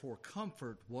for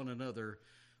comfort one another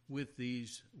with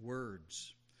these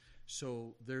words.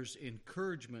 So there's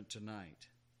encouragement tonight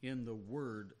in the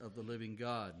Word of the living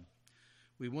God.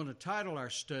 We want to title our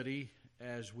study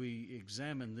as we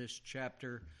examine this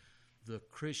chapter, The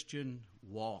Christian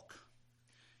Walk.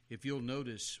 If you'll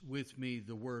notice with me,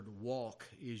 the word walk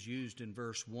is used in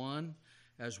verse 1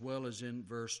 as well as in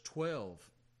verse 12.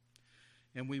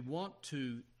 And we want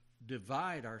to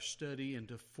divide our study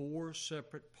into 4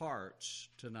 separate parts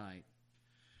tonight.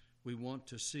 We want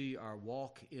to see our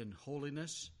walk in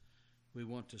holiness. We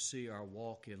want to see our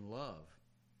walk in love.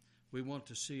 We want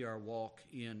to see our walk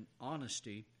in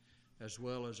honesty as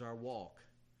well as our walk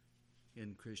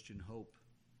in Christian hope.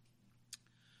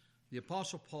 The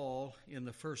Apostle Paul, in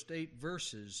the first 8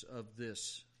 verses of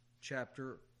this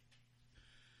chapter,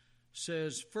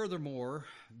 says, "Furthermore,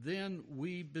 then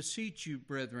we beseech you,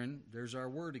 brethren," there's our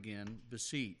word again,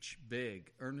 beseech,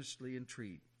 beg, earnestly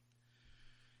entreat,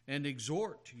 "and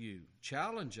exhort you,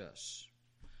 challenge us,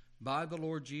 by the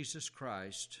Lord Jesus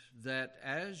Christ, that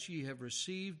as ye have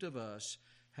received of us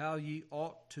how ye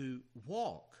ought to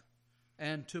walk,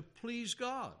 and to please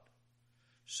God,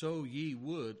 so ye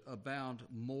would abound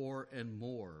more and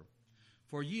more.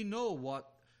 For ye know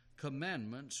what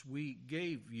commandments we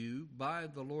gave you by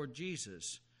the Lord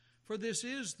Jesus. For this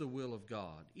is the will of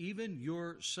God, even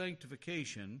your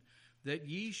sanctification, that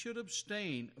ye should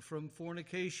abstain from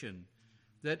fornication,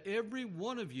 that every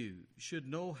one of you should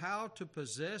know how to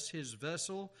possess his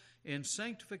vessel in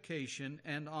sanctification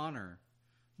and honor,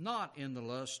 not in the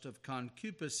lust of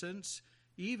concupiscence,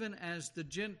 even as the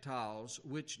Gentiles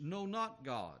which know not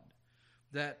God,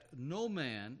 that no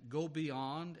man go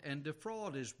beyond and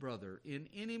defraud his brother in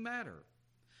any matter,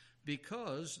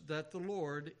 because that the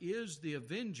Lord is the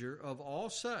avenger of all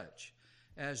such,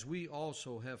 as we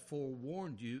also have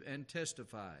forewarned you and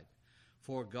testified.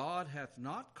 For God hath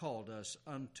not called us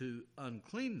unto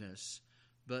uncleanness,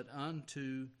 but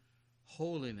unto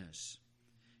holiness.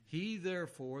 He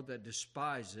therefore that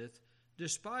despiseth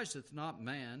not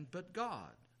man, but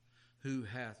God, who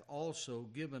hath also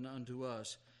given unto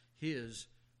us his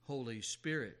Holy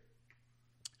Spirit."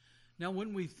 Now,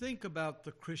 when we think about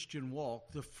the Christian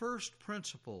walk, the first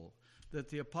principle that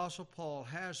the Apostle Paul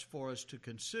has for us to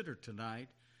consider tonight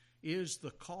is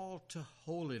the call to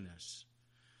holiness.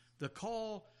 The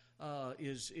call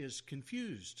is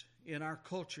confused in our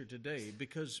culture today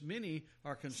because many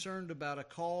are concerned about a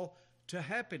call to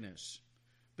happiness.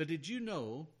 But did you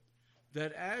know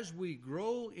that as we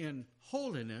grow in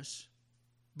holiness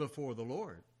before the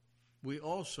Lord, we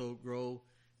also grow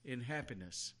in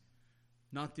happiness,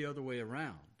 not the other way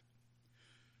around?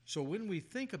 So when we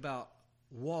think about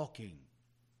walking,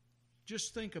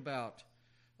 just think about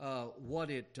what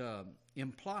it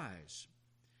implies.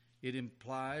 It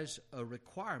implies a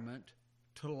requirement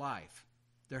to life.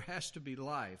 There has to be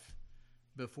life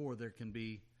before there can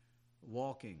be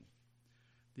walking.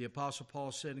 The Apostle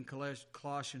Paul said in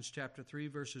Colossians chapter 3,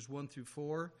 verses 1 through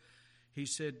 4, he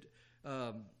said,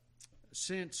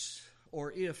 "Since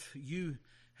or if you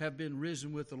have been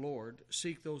risen with the Lord,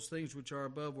 seek those things which are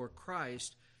above, where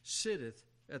Christ sitteth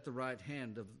at the right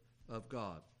hand of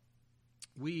God."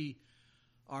 We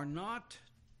are not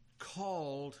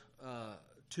called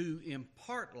to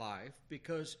impart life,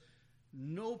 because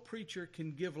no preacher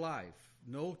can give life.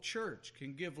 No church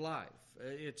can give life.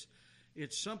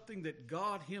 It's something that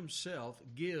God himself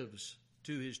gives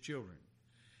to his children.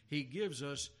 He gives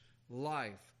us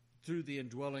life through the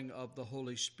indwelling of the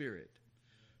Holy Spirit.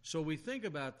 So we think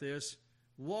about this,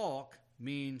 walk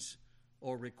means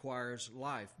or requires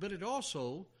life, but it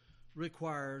also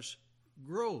requires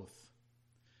growth.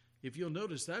 If you'll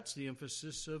notice, that's the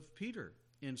emphasis of Peter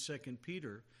in 2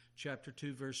 Peter chapter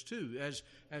 2, verse 2.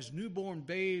 As newborn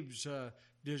babes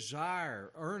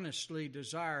earnestly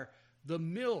desire the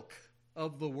milk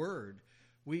of the word,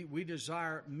 we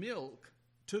desire milk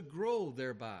to grow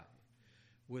thereby.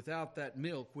 Without that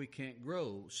milk, we can't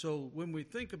grow. So when we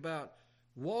think about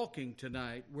walking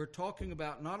tonight, we're talking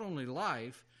about not only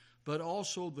life, but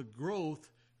also the growth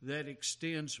that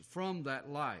extends from that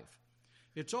life.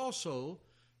 It's also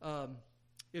a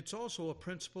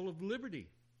principle of liberty,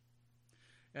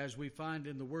 as we find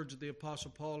in the words of the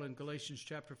Apostle Paul in Galatians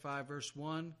chapter 5, verse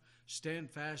 1,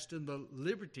 "Stand fast in the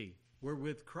liberty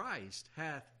wherewith Christ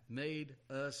hath made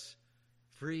us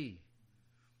free."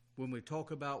 When we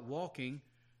talk about walking,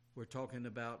 we're talking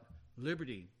about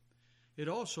liberty. It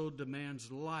also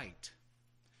demands light.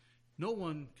 No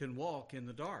one can walk in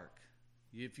the dark.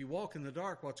 If you walk in the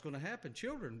dark, what's going to happen?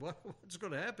 Children, what's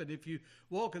going to happen if you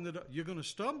walk in the dark? You're going to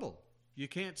stumble. You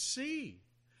can't see.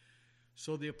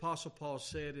 So the Apostle Paul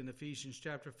said in Ephesians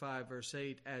chapter 5, verse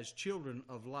 8, as children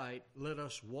of light, let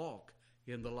us walk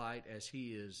in the light as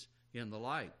he is in the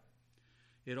light.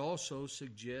 It also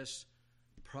suggests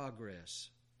progress.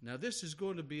 Now this is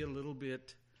going to be a little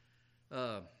bit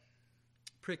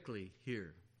prickly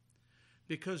here,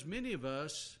 because many of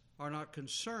us are not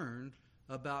concerned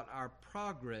about our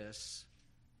progress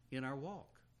in our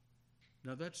walk.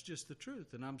 Now that's just the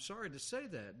truth, and I'm sorry to say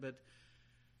that, but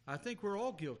I think we're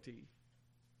all guilty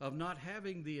of not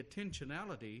having the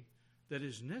intentionality that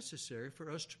is necessary for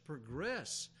us to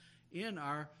progress in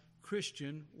our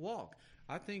Christian walk.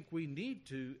 I think we need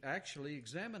to actually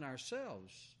examine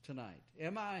ourselves tonight.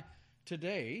 Am I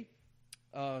today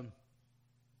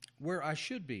where I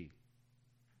should be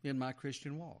in my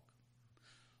Christian walk?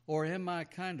 Or am I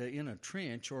kind of in a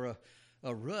trench or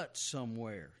a rut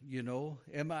somewhere, you know?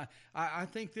 I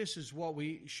think this is what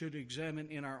we should examine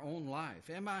in our own life.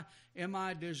 Am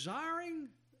I desiring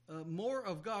more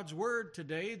of God's Word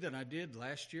today than I did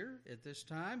last year at this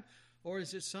time? Or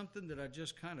is it something that I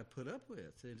just kind of put up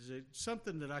with? Is it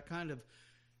something that I kind of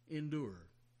endure?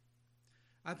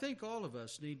 I think all of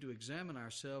us need to examine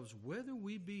ourselves whether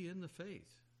we be in the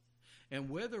faith and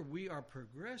whether we are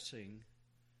progressing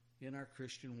in our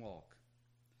Christian walk.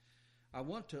 I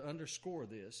want to underscore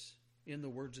this in the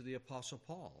words of the Apostle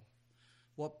Paul.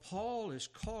 What Paul is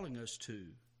calling us to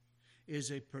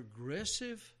is a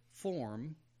progressive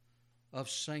form of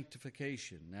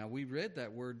sanctification. Now, we read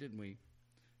that word, didn't we?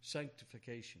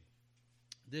 Sanctification.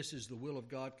 This is the will of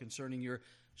God concerning your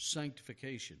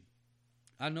sanctification.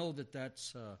 I know that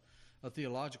that's a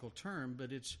theological term,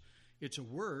 but it's a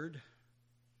word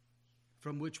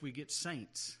from which we get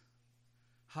saints.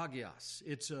 Hagios.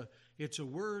 It's a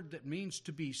word that means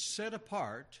to be set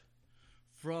apart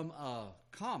from a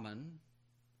common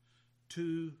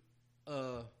to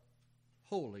a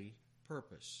holy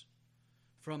purpose.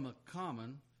 From a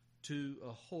common to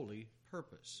a holy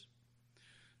purpose.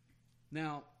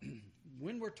 Now,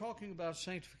 when we're talking about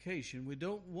sanctification, we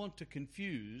don't want to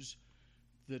confuse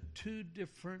the two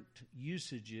different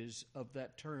usages of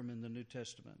that term in the New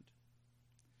Testament.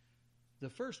 The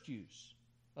first use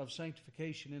of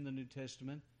sanctification in the New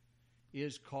Testament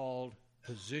is called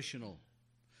positional.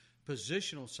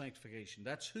 Positional sanctification.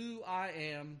 That's who I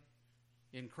am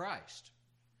in Christ.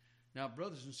 Now,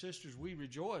 brothers and sisters, we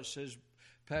rejoice, as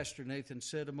Pastor Nathan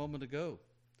said a moment ago,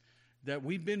 that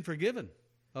we've been forgiven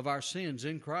of our sins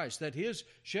in Christ, that his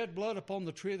shed blood upon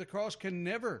the tree of the cross can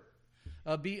never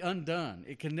be undone.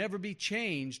 It can never be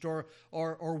changed or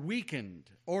weakened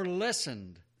or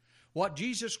lessened. What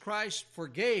Jesus Christ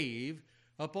forgave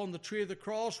upon the tree of the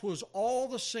cross was all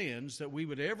the sins that we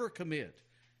would ever commit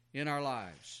in our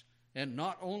lives. And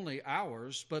not only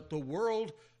ours, but the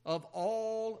world of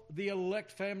all the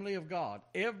elect family of God.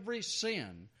 Every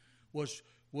sin was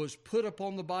put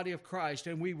upon the body of Christ,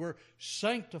 and we were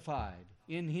sanctified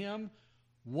in him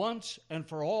once and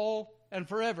for all and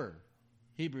forever.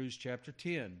 Hebrews chapter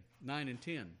 10, 9 and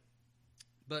 10.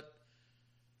 But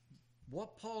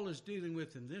what Paul is dealing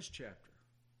with in this chapter,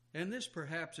 and this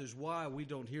perhaps is why we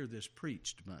don't hear this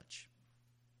preached much.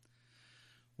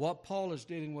 What Paul is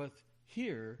dealing with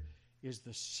here is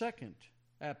the second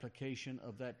application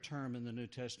of that term in the New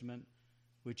Testament,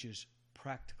 which is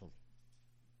practical.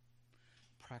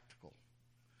 Practical.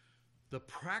 The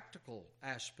practical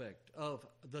aspect of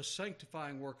the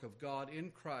sanctifying work of God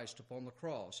in Christ upon the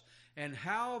cross, and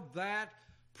how that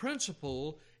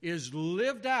principle is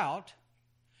lived out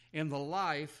in the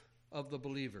life of the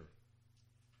believer.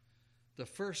 The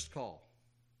first call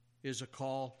is a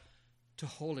call to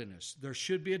holiness. There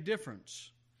should be a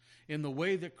difference in the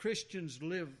way that Christians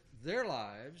live their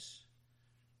lives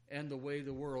and the way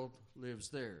the world lives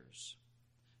theirs.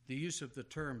 The use of the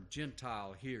term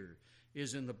Gentile here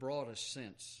is in the broadest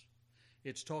sense.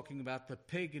 It's talking about the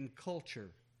pagan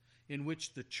culture in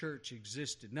which the church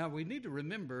existed. Now, we need to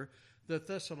remember that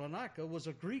Thessalonica was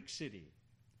a Greek city,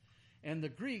 and the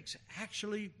Greeks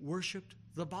actually worshiped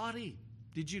the body.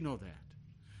 Did you know that?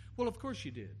 Well, of course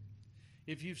you did.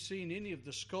 If you've seen any of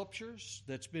the sculptures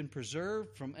that's been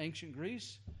preserved from ancient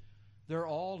Greece, they're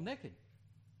all naked.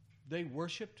 They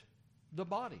worshiped the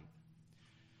body.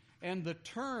 And the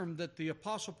term that the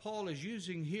Apostle Paul is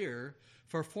using here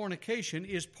for fornication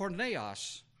is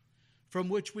porneos, from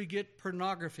which we get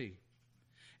pornography.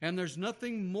 And there's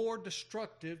nothing more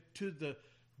destructive to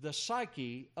the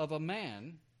psyche of a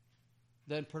man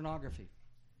than pornography,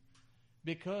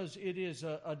 because it is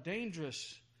a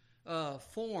dangerous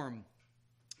form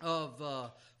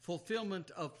of fulfillment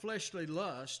of fleshly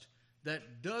lust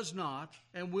that does not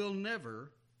and will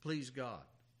never please God.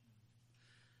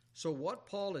 So what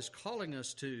Paul is calling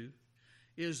us to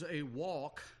is a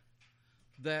walk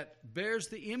that bears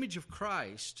the image of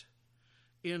Christ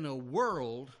in a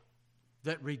world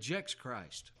that rejects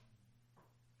Christ.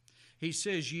 He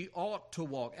says, ye ought to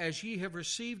walk, as ye have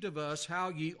received of us how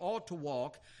ye ought to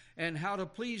walk, and how to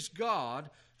please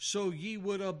God, so ye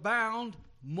would abound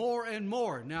more and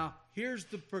more. Now, here's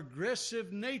the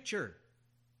progressive nature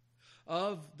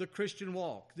of the Christian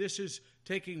walk. This is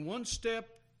taking one step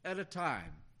at a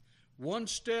time, one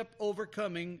step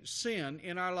overcoming sin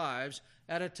in our lives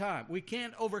at a time. We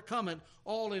can't overcome it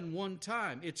all in one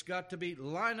time. It's got to be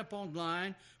line upon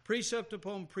line, precept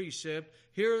upon precept,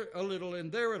 here a little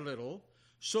and there a little,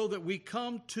 so that we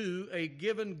come to a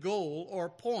given goal or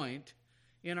point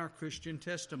in our Christian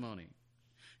testimony.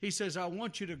 He says, I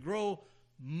want you to grow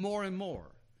more and more.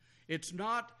 It's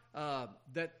not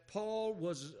that Paul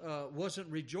wasn't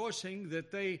rejoicing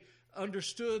that they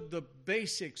understood the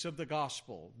basics of the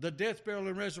gospel, the death, burial,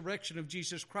 and resurrection of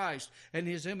Jesus Christ and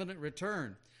his imminent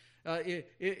return.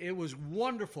 It was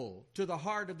wonderful to the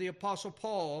heart of the Apostle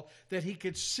Paul that he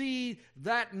could see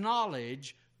that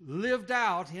knowledge lived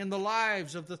out in the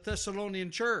lives of the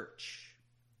Thessalonian church.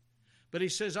 But he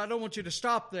says, I don't want you to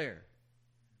stop there.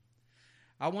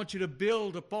 I want you to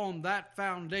build upon that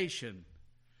foundation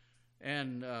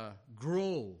and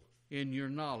grow in your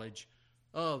knowledge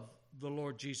of the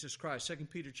Lord Jesus Christ. 2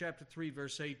 Peter chapter 3,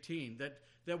 verse 18,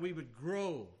 that we would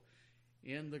grow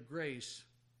in the grace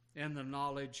and the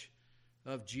knowledge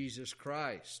of Jesus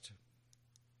Christ.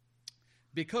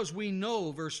 Because we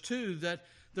know, verse 2, that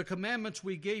the commandments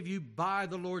we gave you by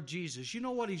the Lord Jesus. You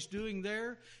know what he's doing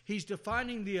there? He's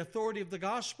defining the authority of the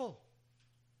gospel.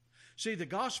 See, the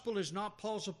gospel is not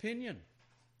Paul's opinion.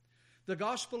 The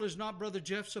gospel is not Brother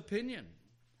Jeff's opinion.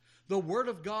 The Word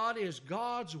of God is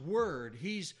God's Word.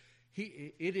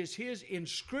 It is His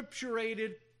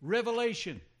inscripturated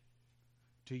revelation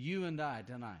to you and I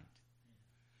tonight.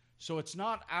 So it's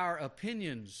not our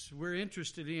opinions we're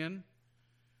interested in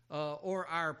or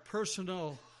our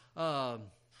personal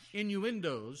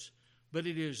innuendos, but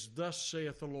it is thus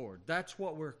saith the Lord. That's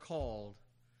what we're called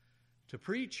to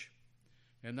preach,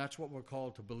 and that's what we're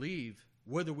called to believe,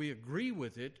 whether we agree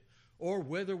with it or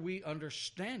whether we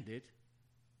understand it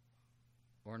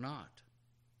or not.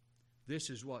 This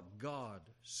is what God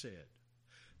said.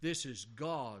 This is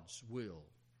God's will,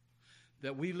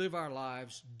 that we live our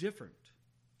lives different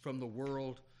from the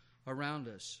world around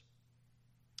us.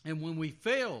 And when we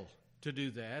fail to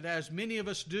do that, as many of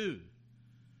us do,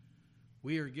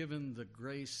 we are given the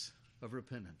grace of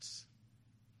repentance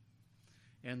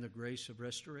and the grace of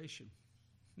restoration.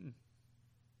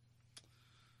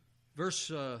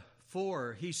 Verse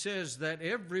 4, he says that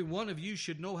every one of you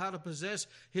should know how to possess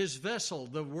his vessel.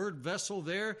 The word vessel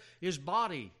there is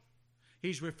body.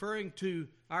 He's referring to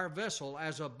our vessel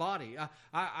as a body.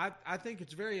 I think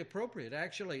it's very appropriate,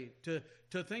 actually,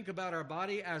 to think about our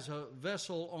body as a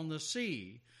vessel on the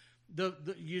sea.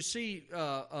 You see,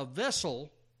 a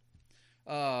vessel,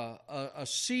 a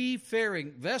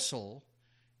seafaring vessel,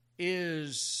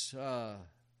 is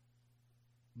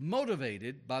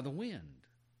motivated by the wind.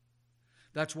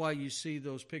 That's why you see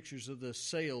those pictures of the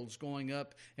sails going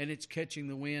up and it's catching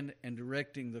the wind and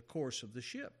directing the course of the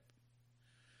ship.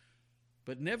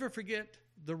 But never forget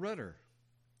the rudder.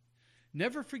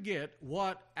 Never forget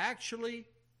what actually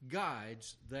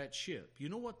guides that ship. You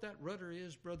know what that rudder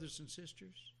is, brothers and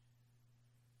sisters?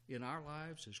 In our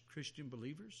lives as Christian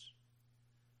believers?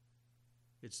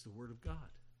 It's the Word of God.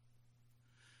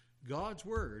 God's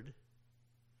Word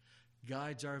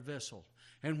guides our vessel.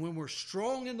 And when we're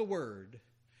strong in the Word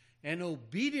and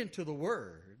obedient to the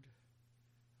Word,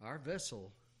 our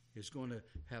vessel is going to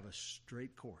have a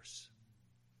straight course.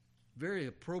 Very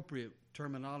appropriate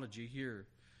terminology here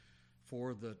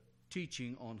for the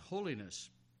teaching on holiness.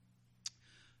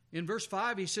 In verse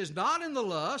 5, he says, not in the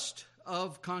lust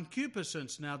of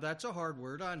concupiscence. Now, that's a hard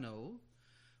word, I know,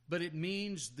 but it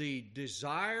means the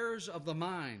desires of the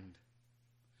mind.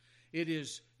 It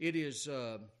is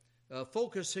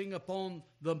focusing upon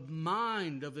the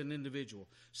mind of an individual.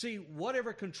 See,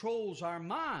 whatever controls our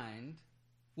mind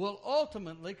will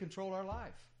ultimately control our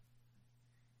life.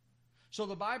 So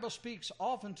the Bible speaks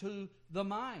often to the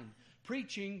mind.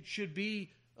 Preaching should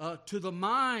be to the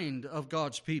mind of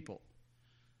God's people,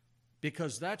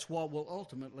 because that's what will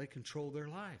ultimately control their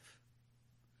life.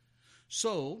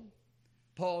 So,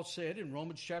 Paul said in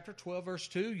Romans chapter 12, verse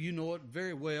 2, you know it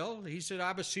very well. He said,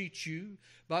 I beseech you,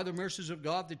 by the mercies of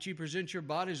God, that you present your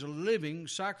bodies a living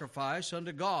sacrifice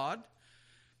unto God,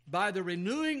 by the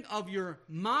renewing of your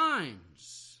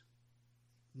minds.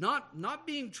 Not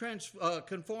being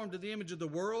conformed to the image of the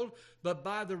world, but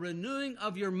by the renewing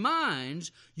of your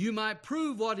minds, you might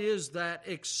prove what is that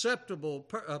acceptable,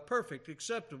 perfect,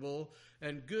 acceptable,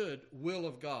 and good will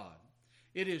of God.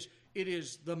 It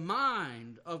is the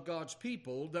mind of God's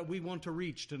people that we want to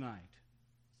reach tonight.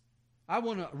 I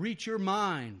want to reach your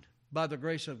mind by the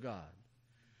grace of God,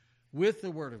 with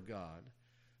the Word of God,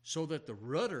 so that the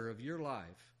rudder of your life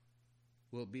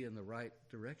will be in the right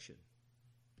direction.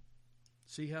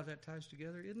 See how that ties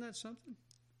together? Isn't that something?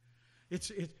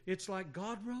 It's like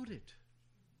God wrote it.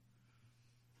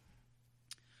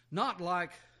 Not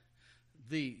like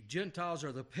the Gentiles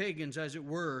or the pagans, as it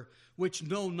were, which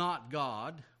know not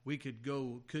God. We could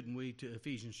go, couldn't we, to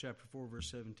Ephesians chapter 4,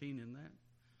 verse 17 in that.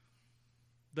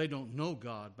 They don't know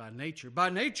God by nature. By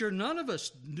nature, none of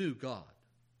us knew God.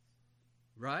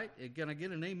 Right? Can I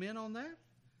get an amen on that?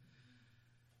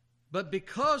 But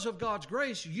because of God's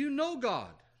grace, you know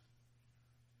God.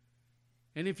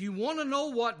 And if you want to know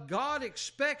what God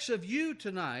expects of you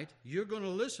tonight, you're going to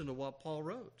listen to what Paul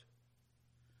wrote.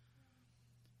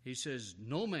 He says,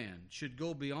 no man should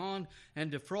go beyond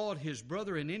and defraud his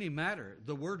brother in any matter.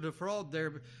 The word defraud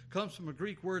there comes from a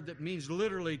Greek word that means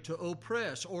literally to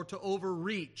oppress or to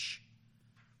overreach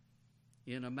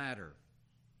in a matter.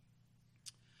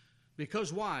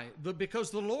 Because why? Because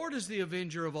the Lord is the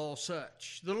avenger of all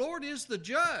such. The Lord is the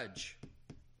judge.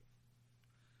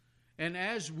 And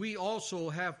as we also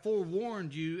have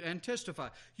forewarned you and testify.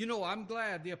 You know, I'm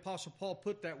glad the Apostle Paul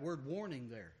put that word warning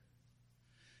there.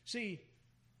 See,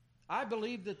 I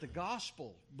believe that the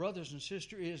gospel, brothers and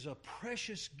sisters, is a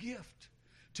precious gift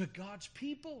to God's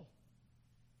people.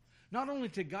 Not only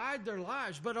to guide their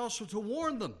lives, but also to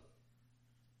warn them.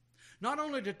 Not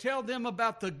only to tell them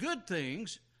about the good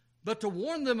things, but to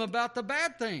warn them about the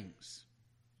bad things.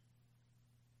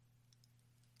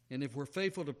 And if we're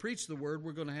faithful to preach the word,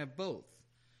 we're going to have both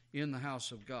in the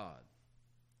house of God.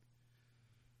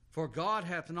 For God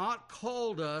hath not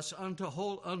called us unto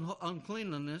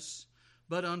uncleanliness,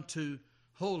 but unto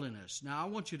holiness. Now, I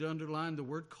want you to underline the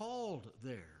word called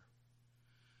there.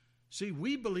 See,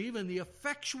 we believe in the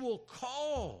effectual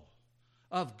call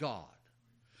of God.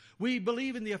 We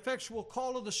believe in the effectual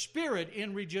call of the Spirit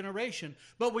in regeneration,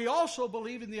 but we also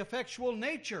believe in the effectual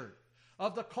nature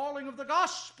of the calling of the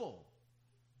gospel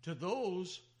to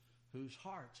those whose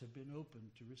hearts have been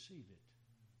opened to receive it.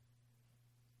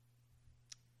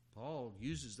 Paul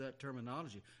uses that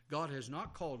terminology. God has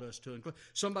not called us to include.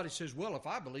 Somebody says, well, if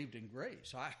I believed in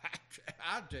grace,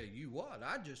 I tell you what,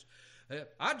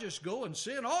 I just go and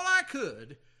sin all I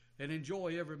could and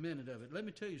enjoy every minute of it. Let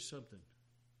me tell you something.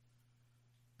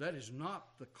 That is not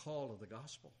the call of the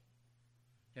gospel.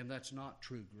 And that's not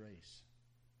true grace.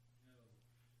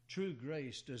 True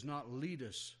grace does not lead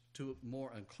us to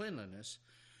more uncleanliness.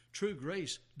 True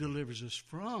grace delivers us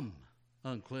from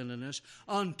uncleanliness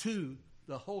unto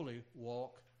the holy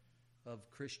walk of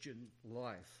Christian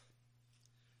life.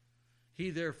 He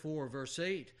therefore, verse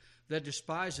 8, that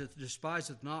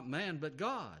despiseth not man, but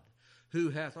God, who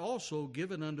hath also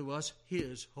given unto us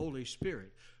his Holy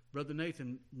Spirit. Brother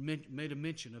Nathan made a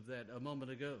mention of that a moment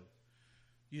ago.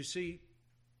 You see,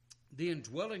 the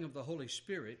indwelling of the Holy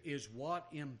Spirit is what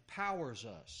empowers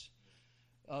us.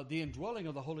 The indwelling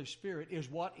of the Holy Spirit is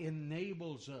what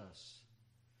enables us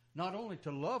not only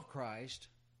to love Christ,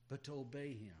 but to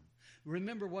obey Him.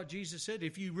 Remember what Jesus said,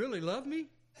 if you really love me,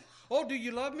 oh, do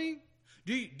you love me?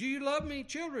 Do you love me,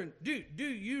 children? Do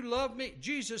you love me?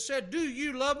 Jesus said, do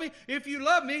you love me? If you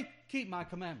love me, keep my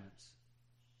commandments.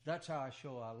 That's how I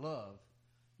show I love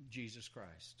Jesus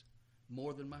Christ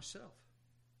more than myself.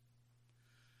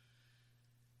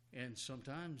 And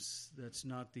sometimes that's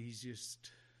not the easiest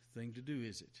thing to do,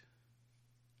 is it?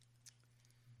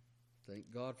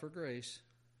 Thank God for grace.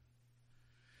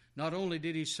 Not only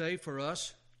did He say for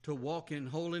us to walk in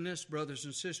holiness, brothers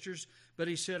and sisters, but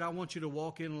He said, I want you to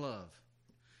walk in love.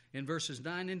 In verses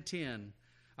 9 and 10,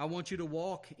 I want you to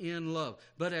walk in love.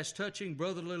 But as touching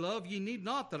brotherly love, ye need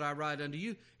not that I write unto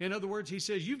you. In other words, He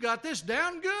says, you've got this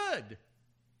down good.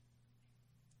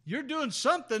 You're doing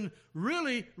something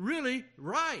really, really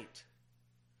right.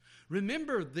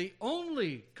 Remember, the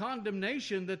only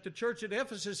condemnation that the church at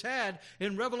Ephesus had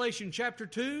in Revelation chapter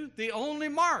 2, the only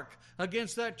mark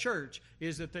against that church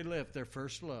is that they left their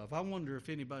first love. I wonder if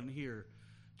anybody here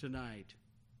tonight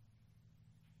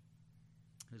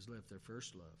has left their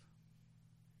first love.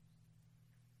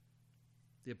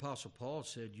 The Apostle Paul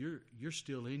said, you're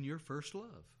still in your first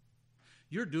love.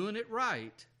 You're doing it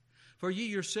right. For ye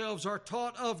yourselves are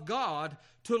taught of God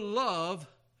to love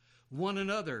one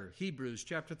another. Hebrews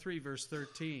chapter 3, verse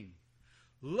 13.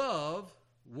 Love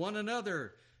one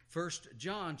another. 1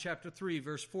 John chapter 3,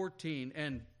 verse 14,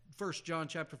 and 1 John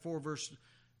chapter 4,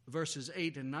 verses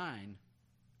 8 and 9,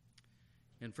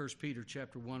 and 1 Peter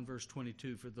chapter 1, verse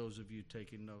 22, for those of you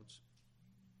taking notes.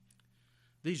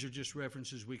 These are just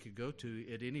references we could go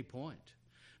to at any point.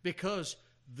 Because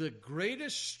the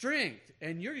greatest strength,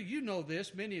 and you know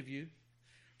this, many of you,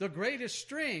 the greatest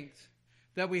strength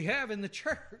that we have in the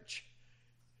church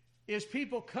is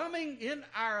people coming in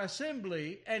our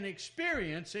assembly and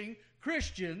experiencing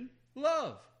Christian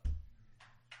love.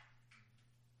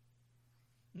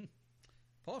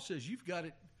 Paul says you've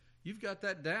got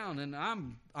that down, and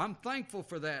I'm thankful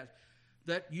for that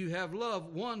you have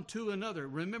love one to another.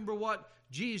 Remember what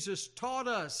Jesus taught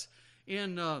us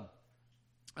in the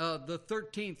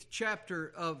 13th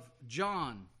chapter of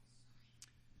John,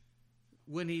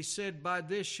 when he said, "By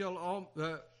this shall all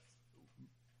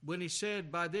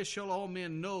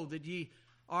men know that ye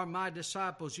are my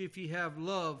disciples, if ye have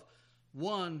love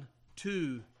one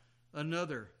to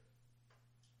another."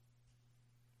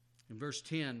 In verse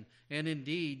 10, "And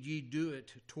indeed ye do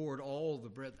it toward all the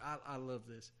brethren." I love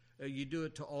this. "You do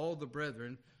it to all the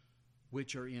brethren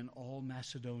which are in all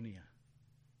Macedonia."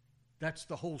 That's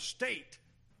the whole state.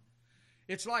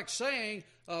 It's like saying,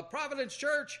 Providence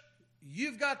Church,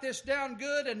 you've got this down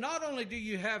good, and not only do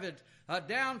you have it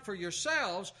down for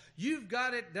yourselves, you've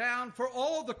got it down for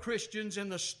all the Christians in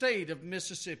the state of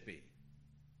Mississippi.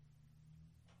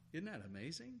 Isn't that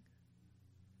amazing?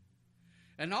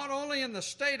 And not only in the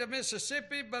state of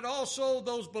Mississippi, but also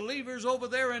those believers over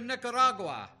there in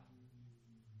Nicaragua,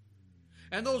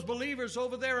 and those believers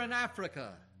over there in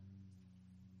Africa.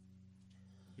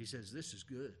 He says, this is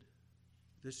good.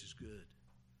 This is good.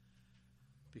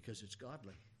 Because it's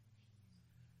godly.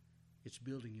 It's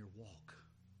building your walk.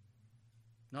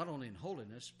 Not only in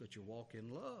holiness, but your walk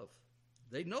in love.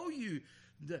 They know you.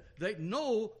 They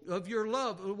know of your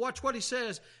love. Watch what he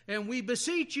says. "And we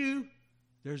beseech you,"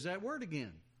 there's that word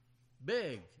again,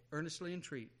 "beg, earnestly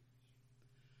entreat,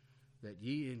 that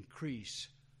ye increase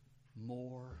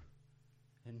more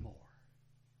and more."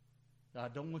 I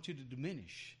don't want you to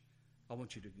diminish. I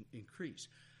want you to increase.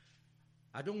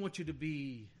 I don't want you to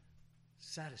be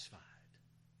satisfied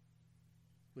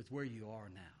with where you are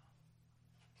now.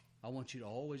 I want you to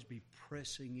always be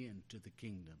pressing into the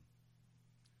kingdom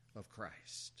of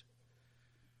Christ.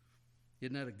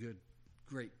 Isn't that a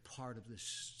great part of this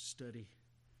study?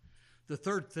 The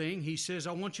third thing, he says,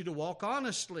 I want you to walk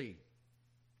honestly.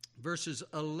 Verses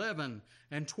 11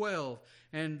 and 12,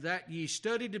 "And that ye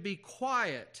study to be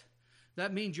quiet."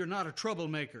 That means you're not a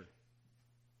troublemaker.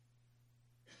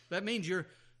 That means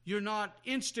you're not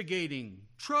instigating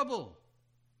trouble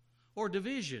or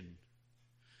division.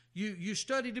 You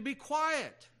study to be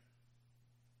quiet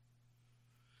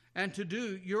and to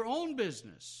do your own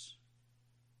business.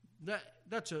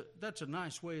 That's a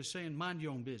nice way of saying mind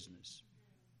your own business.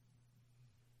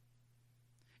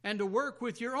 And to work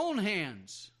with your own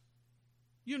hands.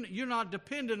 You're not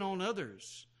dependent on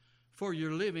others for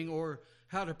your living or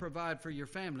how to provide for your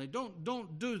family. Don't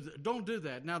do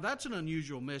that. Now, that's an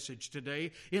unusual message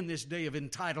today in this day of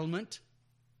entitlement,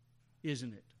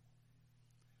 isn't it?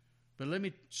 But let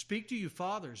me speak to you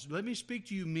fathers. Let me speak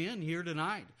to you men here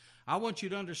tonight. I want you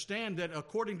to understand that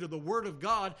according to the Word of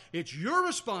God, it's your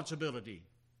responsibility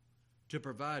to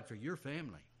provide for your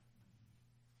family,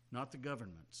 not the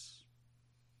government's.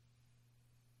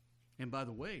 And by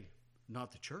the way,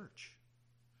 not the church.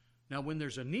 Now, when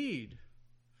there's a need,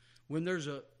 when there's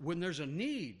a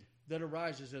need that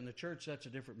arises in the church, that's a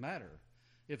different matter.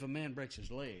 If a man breaks his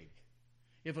leg,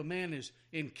 if a man is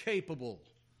incapable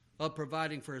of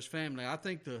providing for his family, I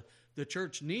think the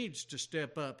church needs to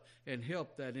step up and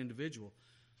help that individual.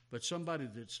 But somebody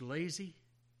that's lazy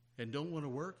and don't want to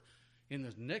work, in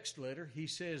the next letter, he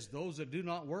says those that do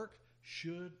not work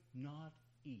should not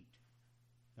eat.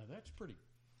 Now that's pretty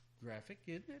graphic,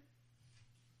 isn't it?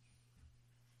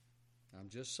 I'm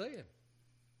just saying.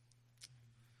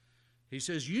 He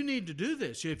says you need to do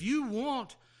this. If you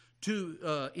want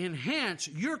to enhance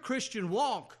your Christian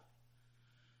walk,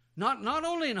 not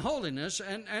only in holiness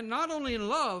and not only in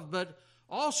love, but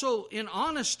also in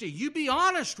honesty. You be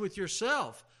honest with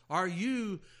yourself. Are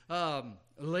you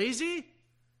lazy?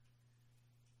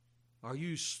 Are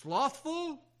you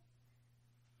slothful?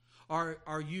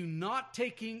 Are you not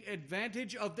taking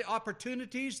advantage of the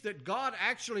opportunities that God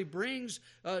actually brings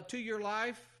to your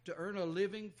life to earn a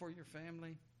living for your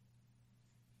family?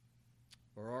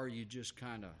 Or are you just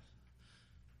kind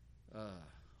of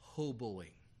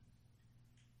hoboing?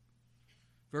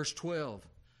 Verse 12,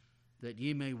 that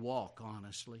ye may walk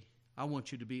honestly. I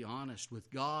want you to be honest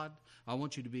with God. I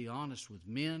want you to be honest with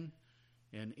men.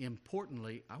 And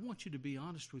importantly, I want you to be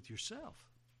honest with yourself.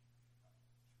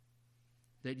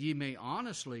 that ye may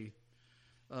honestly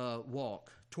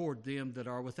walk toward them that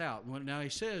are without. Now he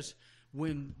says,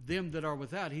 when them that are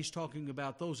without, he's talking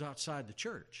about those outside the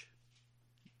church,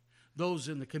 those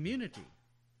in the community,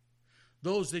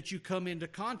 those that you come into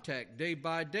contact day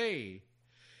by day.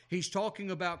 He's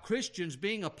talking about Christians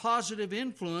being a positive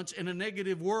influence in a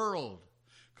negative world.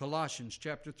 Colossians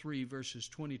chapter 3, verses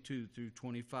 22 through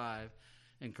 25,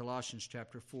 and Colossians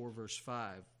chapter 4, verse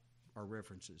 5 are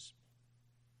references.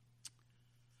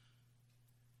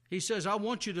 He says, I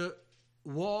want you to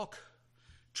walk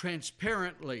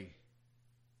transparently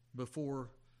before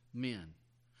men.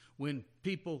 When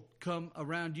people come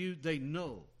around you, they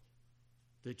know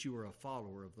that you are a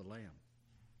follower of the Lamb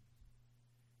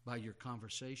by your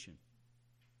conversation,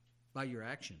 by your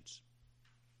actions,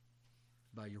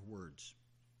 by your words.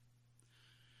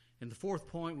 And the fourth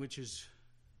point, which is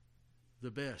the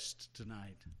best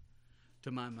tonight, to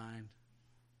my mind,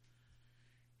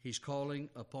 he's calling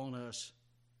upon us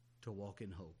to walk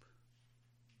in hope.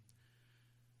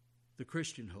 The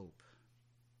Christian hope.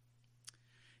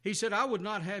 He said, I would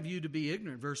not have you to be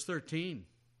ignorant, verse 13.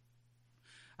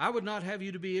 I would not have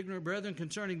you to be ignorant, brethren,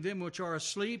 concerning them which are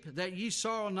asleep, that ye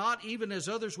sorrow not, even as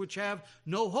others which have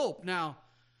no hope. Now,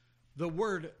 the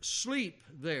word sleep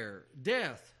there,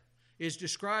 death, is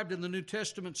described in the New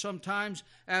Testament sometimes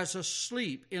as a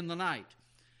sleep in the night.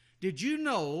 Did you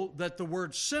know that the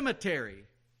word cemetery,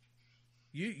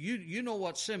 you know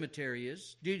what cemetery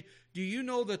is? Do you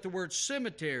know that the word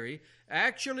cemetery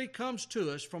actually comes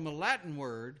to us from a Latin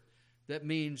word that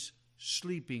means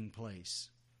sleeping place?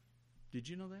 Did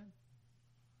you know that?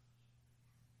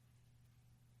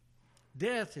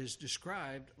 Death is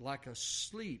described like a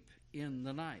sleep in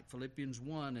the night. Philippians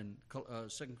 1 and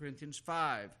 2 Corinthians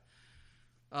 5.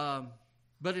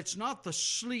 But it's not the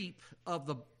sleep of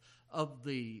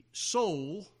the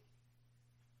soul.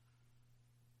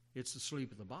 It's the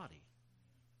sleep of the body.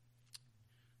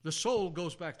 The soul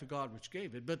goes back to God which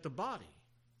gave it, but the body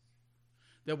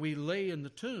that we lay in the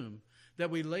tomb, that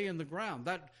we lay in the ground,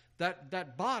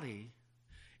 that body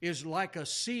is like a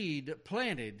seed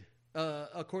planted,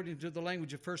 according to the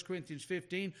language of 1 Corinthians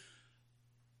 15,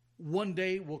 one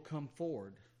day will come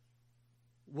forward.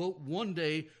 One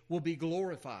day will be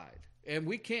glorified. And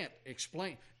we can't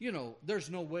explain, there's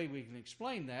no way we can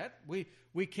explain that.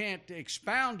 We can't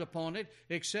expound upon it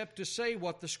except to say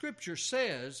what the Scripture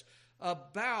says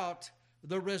about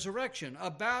the resurrection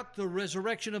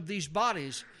of these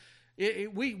bodies.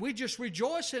 We just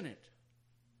rejoice in it.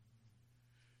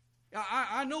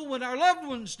 I know when our loved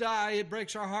ones die, it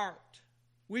breaks our heart.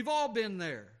 We've all been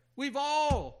there. We've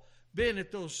all been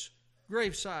at those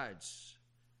gravesides.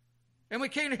 And we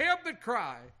can't help but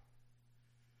cry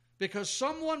because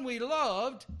someone we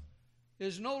loved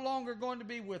is no longer going to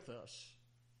be with us.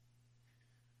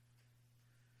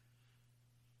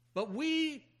 But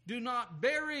we do not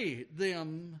bury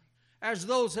them as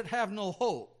those that have no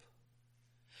hope,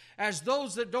 as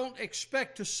those that don't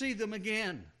expect to see them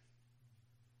again.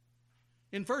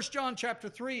 In 1 John chapter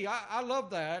 3, I love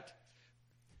that.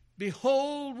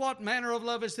 Behold, what manner of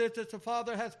love is this that the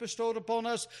Father hath bestowed upon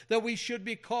us, that we should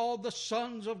be called the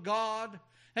sons of God.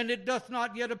 And it doth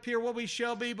not yet appear what we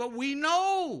shall be, but we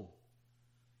know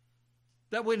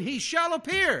that when he shall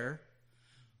appear,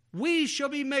 we shall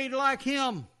be made like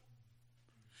him.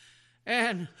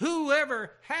 And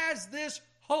whoever has this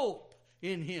hope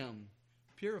in him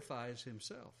purifies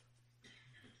himself.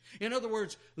 In other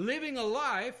words, living a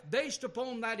life based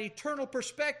upon that eternal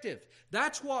perspective.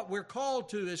 That's what we're called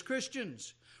to as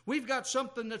Christians. We've got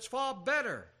something that's far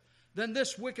better than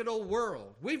this wicked old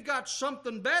world. We've got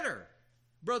something better,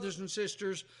 brothers and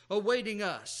sisters, awaiting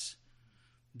us.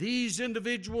 These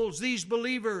individuals, these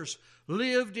believers,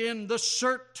 lived in the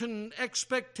certain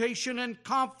expectation and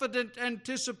confident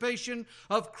anticipation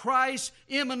of Christ's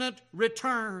imminent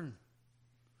return.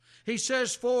 He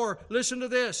says, listen to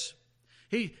this.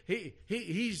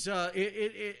 He's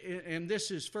and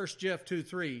this is 1 Jeff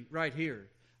 2:3 right here.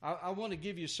 I want to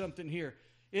give you something here.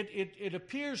 It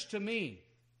appears to me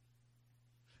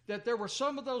that there were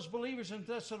some of those believers in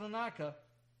Thessalonica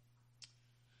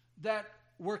that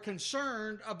were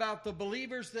concerned about the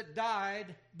believers that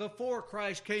died before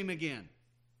Christ came again.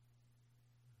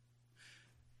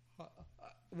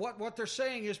 What they're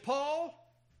saying is, Paul,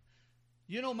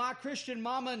 my Christian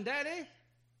mama and daddy,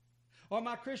 or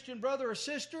my Christian brother or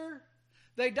sister,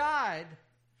 they died,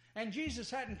 and Jesus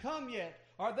hadn't come yet.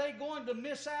 Are they going to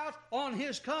miss out on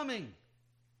his coming?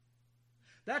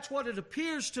 That's what it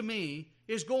appears to me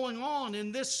is going on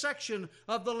in this section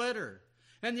of the letter.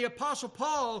 And the Apostle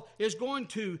Paul is going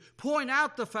to point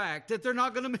out the fact that they're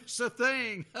not going to miss a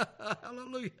thing.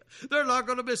 Hallelujah. They're not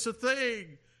going to miss a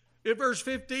thing. In verse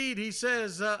 15, he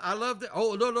says, I love that.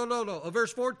 Oh, no.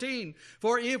 Verse 14,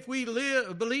 for if we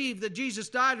believe that Jesus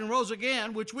died and rose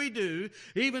again, which we do,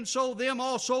 even so them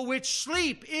also which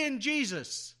sleep in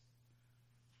Jesus.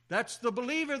 That's the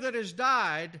believer that has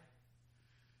died.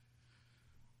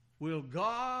 Will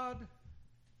God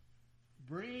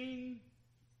bring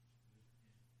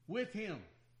with him?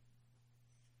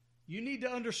 You need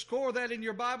to underscore that in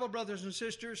your Bible, brothers and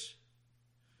sisters.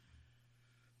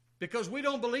 Because we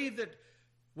don't believe that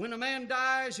when a man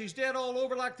dies, he's dead all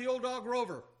over like the old dog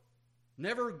Rover.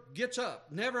 Never gets up,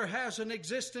 never has an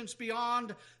existence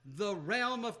beyond the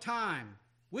realm of time.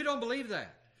 We don't believe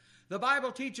that. The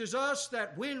Bible teaches us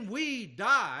that when we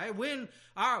die, when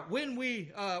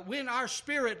our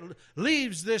spirit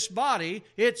leaves this body,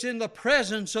 it's in the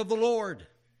presence of the Lord.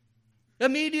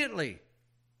 Immediately.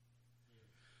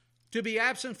 To be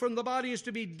absent from the body is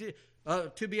to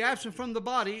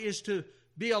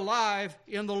be alive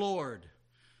in the Lord.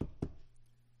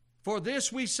 For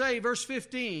this we say, verse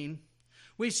 15,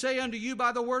 we say unto you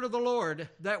by the word of the Lord,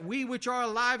 that we which are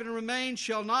alive and remain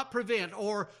shall not prevent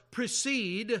or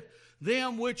precede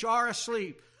them which are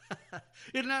asleep.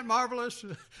 Isn't that marvelous?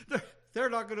 They're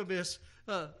not going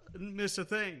to miss a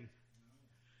thing.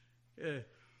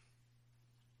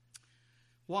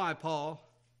 Why, Paul?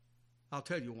 I'll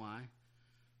tell you why.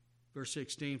 Verse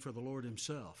 16, for the Lord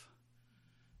himself.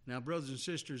 Now, brothers and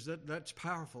sisters, that's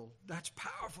powerful. That's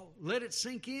powerful. Let it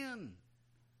sink in.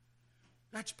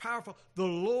 That's powerful. The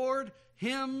Lord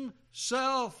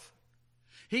himself.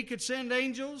 He could send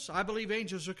angels. I believe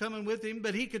angels are coming with him,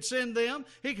 but he could send them.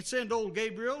 He could send old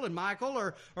Gabriel and Michael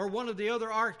or one of the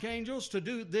other archangels to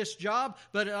do this job,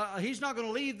 but he's not going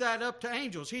to leave that up to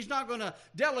angels. He's not going to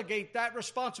delegate that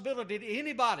responsibility to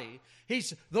anybody.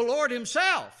 The Lord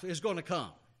himself is going to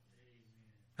come.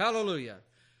 Hallelujah.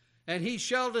 And he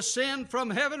shall descend from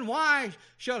heaven. Why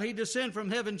shall he descend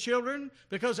from heaven, children?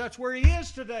 Because that's where he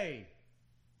is today.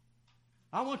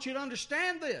 I want you to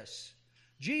understand this.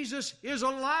 Jesus is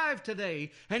alive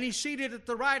today, and he's seated at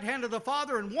the right hand of the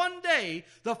Father, and one day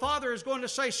the Father is going to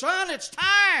say, son, it's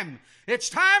time. It's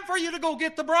time for you to go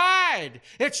get the bride.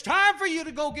 It's time for you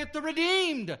to go get the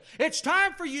redeemed. It's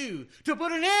time for you to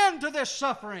put an end to this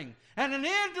suffering and an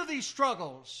end to these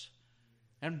struggles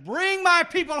and bring my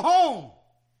people home.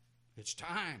 It's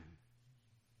time.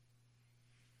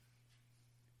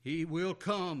 He will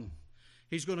come.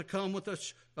 He's going to come with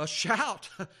a shout.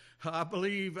 I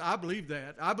believe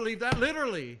that. I believe that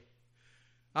literally.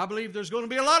 I believe there's going to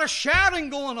be a lot of shouting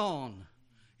going on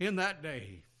in that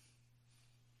day.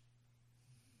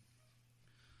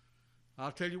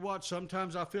 I'll tell you what,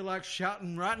 sometimes I feel like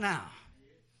shouting right now.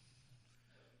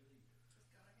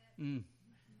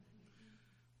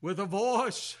 With the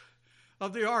voice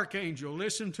of the archangel,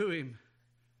 listen to him.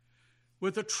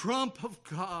 With the trump of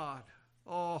God.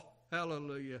 Oh,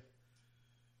 hallelujah.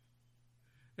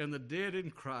 And the dead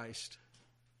in Christ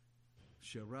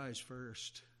shall rise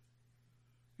first.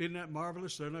 Isn't that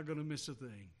marvelous? They're not going to miss a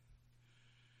thing.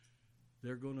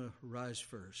 They're going to rise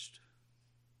first.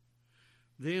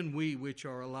 Then we which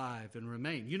are alive and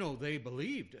remain. You know, they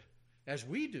believed, as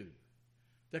we do,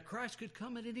 that Christ could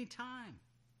come at any time.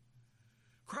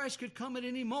 Christ could come at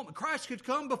any moment. Christ could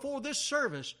come before this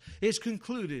service is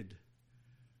concluded.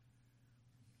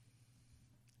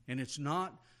 And it's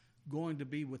not going to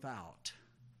be without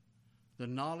the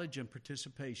knowledge and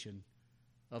participation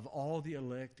of all the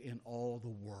elect in all the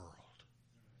world.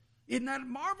 Isn't that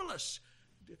marvelous?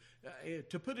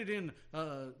 To put it in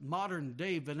modern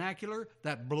day vernacular,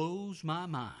 that blows my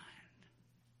mind.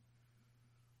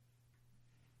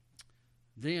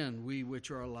 Then we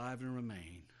which are alive and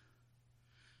remain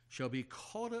shall be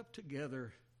caught up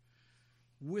together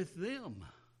with them,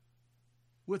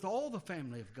 with all the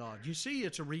family of God. You see,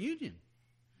 it's a reunion.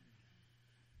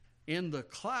 In the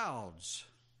clouds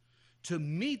to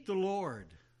meet the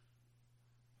Lord,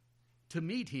 to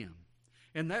meet him.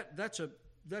 And that's a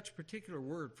particular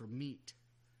word for meet.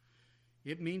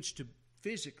 It means to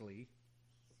physically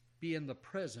be in the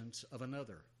presence of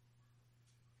another.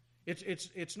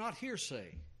 It's not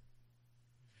hearsay.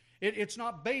 It's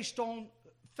not based on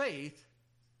faith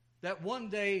that one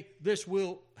day this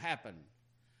will happen.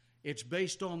 It's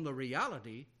based on the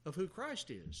reality of who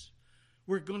Christ is.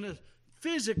 We're going to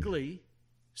physically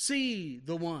see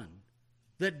the one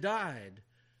that died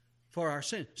for our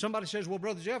sin. Somebody says, well,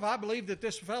 Brother Jeff, I believe that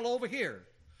this fellow over here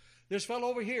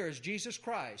is Jesus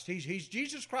Christ. He's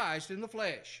Jesus Christ in the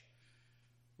flesh.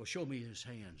 Well, show me his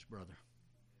hands, brother.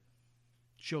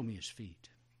 Show me his feet.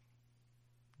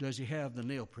 Does he have the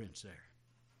nail prints there?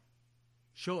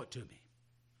 Show it to me.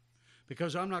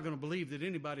 Because I'm not going to believe that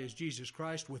anybody is Jesus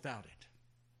Christ without it.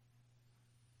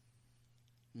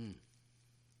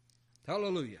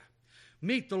 Hallelujah.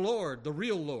 Meet the Lord, the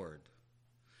real Lord,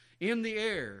 in the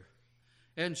air,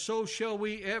 and so shall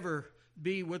we ever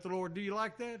be with the Lord. Do you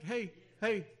like that? Hey,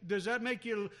 does that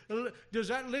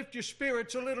lift your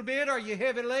spirits a little bit? Are you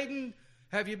heavy laden?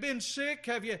 Have you been sick?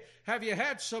 Have you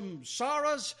had some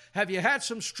sorrows? Have you had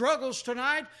some struggles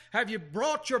tonight? Have you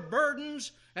brought your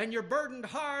burdens and your burdened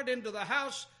heart into the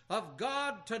house of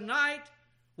God tonight?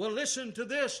 Well, listen to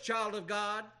this, child of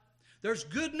God. There's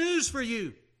good news for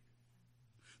you.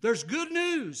 There's good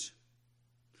news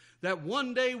that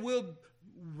one day we'll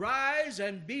rise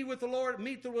and be with the Lord,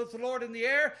 with the Lord in the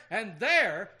air, and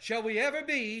there shall we ever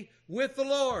be with the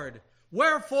Lord.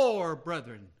 Wherefore,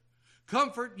 brethren,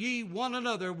 comfort ye one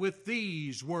another with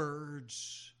these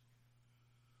words.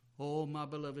 Oh, my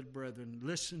beloved brethren,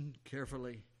 listen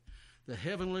carefully. The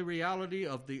heavenly reality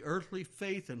of the earthly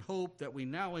faith and hope that we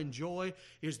now enjoy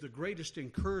is the greatest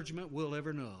encouragement we'll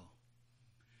ever know.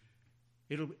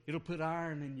 It'll put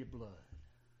iron in your blood.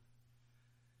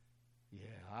 Yeah,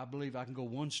 I believe I can go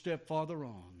one step farther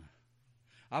on.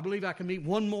 I believe I can meet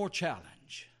one more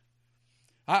challenge.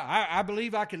 I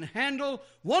believe I can handle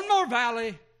one more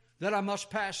valley that I must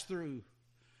pass through,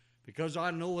 because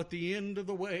I know at the end of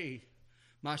the way,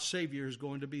 my Savior is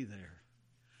going to be there.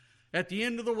 At the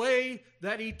end of the way,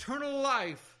 that eternal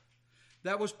life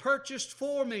that was purchased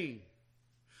for me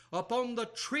upon the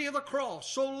tree of the cross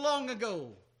so long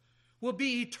ago will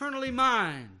be eternally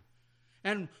mine.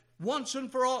 And once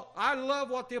and for all, I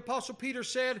love what the Apostle Peter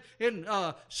said in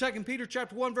 2 Peter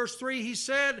chapter 1, verse 3. He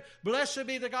said, "Blessed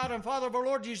be the God and Father of our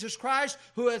Lord Jesus Christ,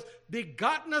 who hath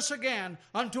begotten us again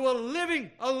unto a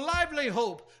lively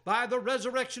hope by the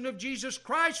resurrection of Jesus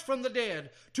Christ from the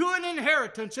dead, to an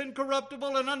inheritance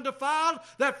incorruptible and undefiled,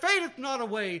 that fadeth not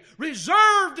away,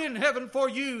 reserved in heaven for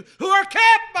you, who are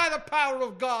kept by the power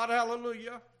of God."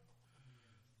 Hallelujah.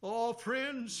 Oh,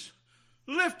 friends,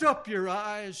 lift up your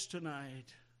eyes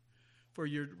tonight, for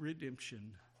your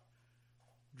redemption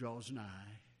draws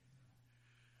nigh.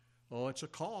 Oh, it's a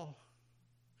call.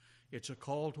 It's a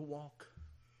call to walk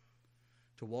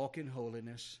in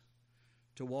holiness,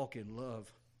 to walk in love,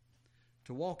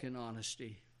 to walk in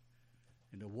honesty,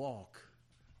 and to walk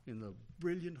in the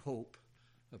brilliant hope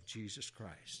of Jesus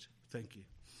Christ. Thank you.